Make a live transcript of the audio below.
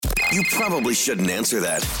You probably shouldn't answer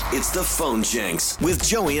that. It's the Phone Jenks with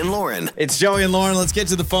Joey and Lauren. It's Joey and Lauren. Let's get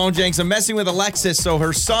to the phone, Jenks. I'm messing with Alexis. So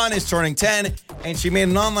her son is turning 10, and she made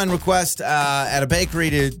an online request at a bakery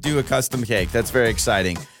to do a custom cake. That's very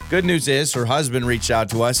exciting. Good news is her husband reached out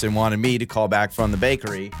to us and wanted me to call back from the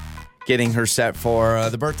bakery, getting her set for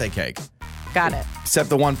the birthday cake. Got it. Except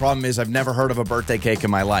the one problem is I've never heard of a birthday cake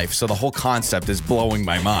in my life, so the whole concept is blowing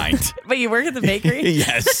my mind. But you work at the bakery?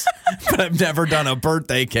 Yes, but I've never done a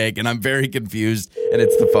birthday cake, and I'm very confused, and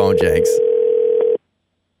it's the phone, Jenks.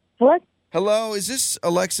 Hello? Hello, is this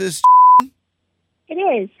Alexis? It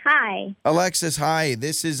is. Hi. Alexis, hi.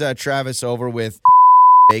 This is Travis over with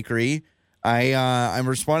Bakery. I'm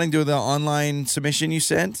responding to the online submission you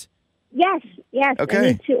sent. Yes. Okay. I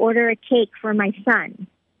need to order a cake for my son.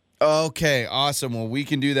 Okay, awesome. Well, we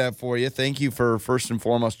can do that for you. Thank you for first and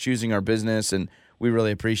foremost choosing our business, and we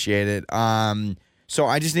really appreciate it. So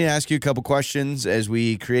I just need to ask you a couple questions as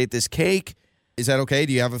we create this cake. Is that okay?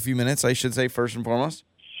 Do you have a few minutes, I should say, first and foremost?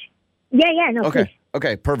 Yeah, no, Okay, please.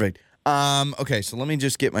 okay, perfect. Okay, so let me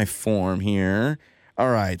just get my form here.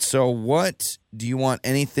 All right, so what, do you want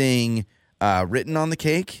anything written on the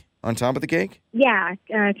cake, on top of the cake? Yeah,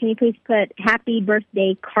 can you please put Happy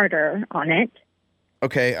Birthday Carter on it?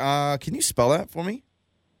 Okay, can you spell that for me?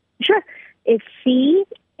 Sure. It's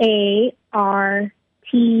Carter.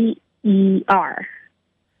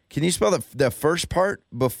 Can you spell the first part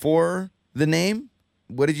before the name?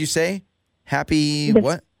 What did you say?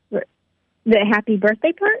 What? The Happy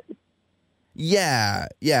Birthday part? Yeah.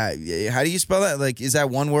 How do you spell that? Like, is that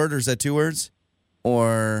one word or is that two words?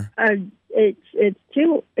 Or It's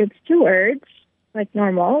two words, like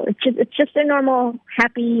normal. It's just a normal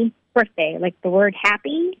happy birthday, like the word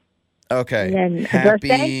happy. Okay. And then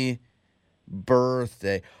happy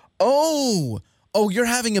birthday. Oh, you're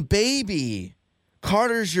having a baby.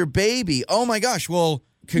 Carter's your baby. Oh my gosh. Well,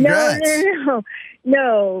 congrats.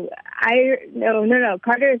 No.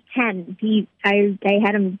 Carter is 10. I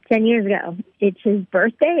had him 10 years ago. It's his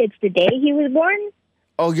birthday. It's the day he was born.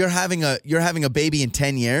 Oh, you're having a baby in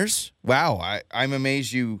 10 years? Wow. I'm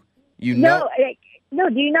amazed you know. No,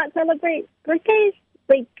 do you not celebrate birthdays?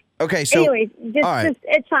 Like, okay, so anyways, just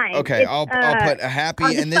it's fine. Okay, I'll put a happy,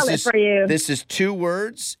 I'll and this is two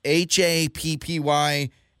words,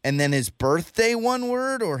 HAPPY, and then is birthday one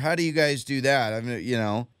word, or how do you guys do that? I mean,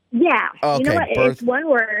 Yeah. Okay, you know what? It's one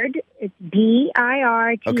word. It's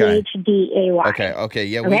BIRTHDAY. Okay.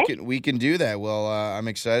 Yeah, okay? we can do that. Well, I'm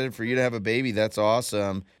excited for you to have a baby. That's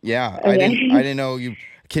awesome. Yeah, Okay. I didn't know you.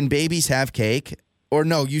 Can babies have cake? Or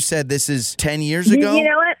no? You said this is 10 years ago. You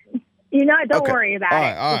know what? Don't worry about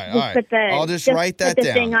it. All right. Put I'll just write that put the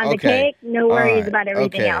down. thing on the cake. No worries about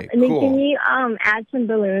everything else. And then can you add some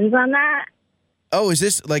balloons on that? Oh, is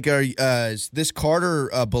this like is this Carter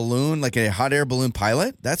a balloon, like a hot air balloon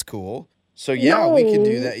pilot? That's cool. So yeah, we can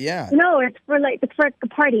do that. Yeah. No, it's for a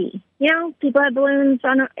party. You know, people have balloons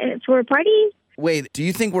for a party. Wait, do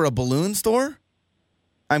you think we're a balloon store?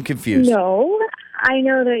 I'm confused. No, I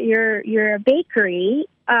know that you're a bakery,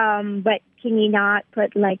 but can you not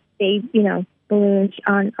put balloons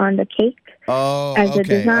on the cake? Oh, as a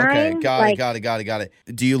design? Okay. Got it.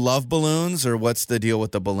 Do you love balloons, or what's the deal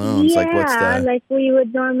with the balloons? Yeah, like we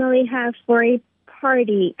would normally have for a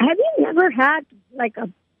party. Have you never had like a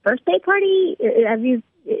birthday party? Have you?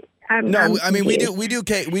 I mean we do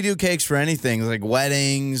cakes for anything, like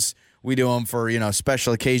weddings. We do them for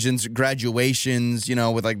special occasions, graduations.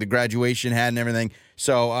 With like the graduation hat and everything.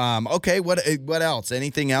 So okay, what else?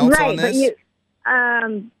 Anything else on this?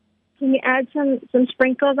 But can you add some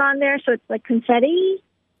sprinkles on there so it's like confetti?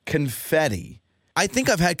 Confetti. I think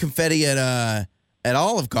I've had confetti at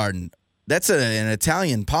Olive Garden. That's an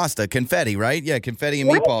Italian pasta, confetti, right? Yeah, confetti and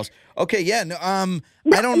meatballs. Okay, yeah. No, I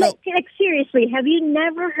don't know. Like seriously, have you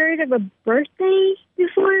never heard of a birthday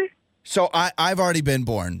before? So I've already been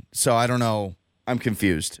born, so I don't know. I'm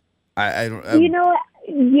confused. I don't. You know what?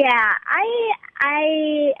 Yeah,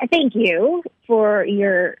 I thank you for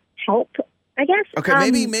your help, I guess. Okay,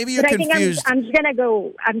 maybe you're confused. I'm just gonna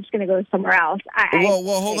go somewhere else.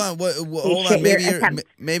 Hold on. Hold on.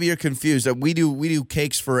 Maybe you're confused. We do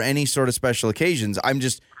cakes for any sort of special occasions. I'm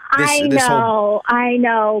just. I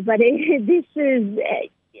know, but this is.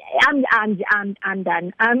 I'm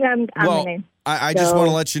done. I'm gonna. I just want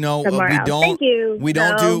to let you know we don't. Thank you. We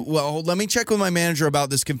don't do. Well, let me check with my manager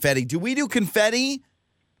about this confetti. Do we do confetti?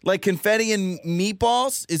 Like confetti and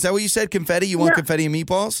meatballs? Is that what you said? Confetti? You want confetti and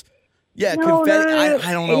meatballs? Yeah, no, confetti. No.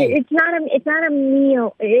 I don't know. It's not a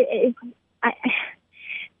meal.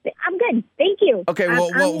 I'm good. Thank you. Okay.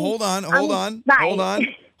 Well, hold on. Bye.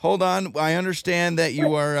 Hold on. I understand that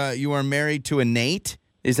you are married to a Nate.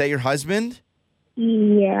 Is that your husband?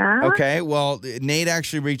 Yeah. Okay, well, Nate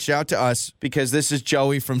actually reached out to us because this is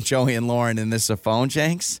Joey from Joey and Lauren, and this is a phone,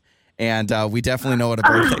 Jenks. And we definitely know what a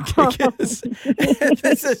birthday cake is.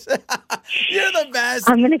 This is you're the best.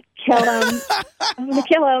 I'm going to kill him. I'm going to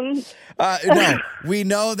kill him. No, we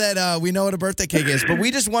know that we know what a birthday cake is, but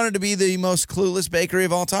we just wanted to be the most clueless bakery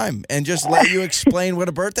of all time and just let you explain what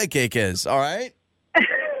a birthday cake is, all right?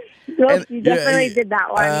 Well, you definitely did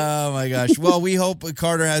that one. Oh, my gosh. Well, we hope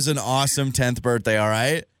Carter has an awesome 10th birthday, all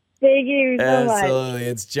right? Thank you so much. Absolutely.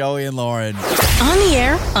 It's Joey and Lauren. On the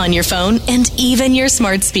air, on your phone, and even your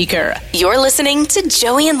smart speaker. You're listening to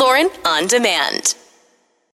Joey and Lauren on demand.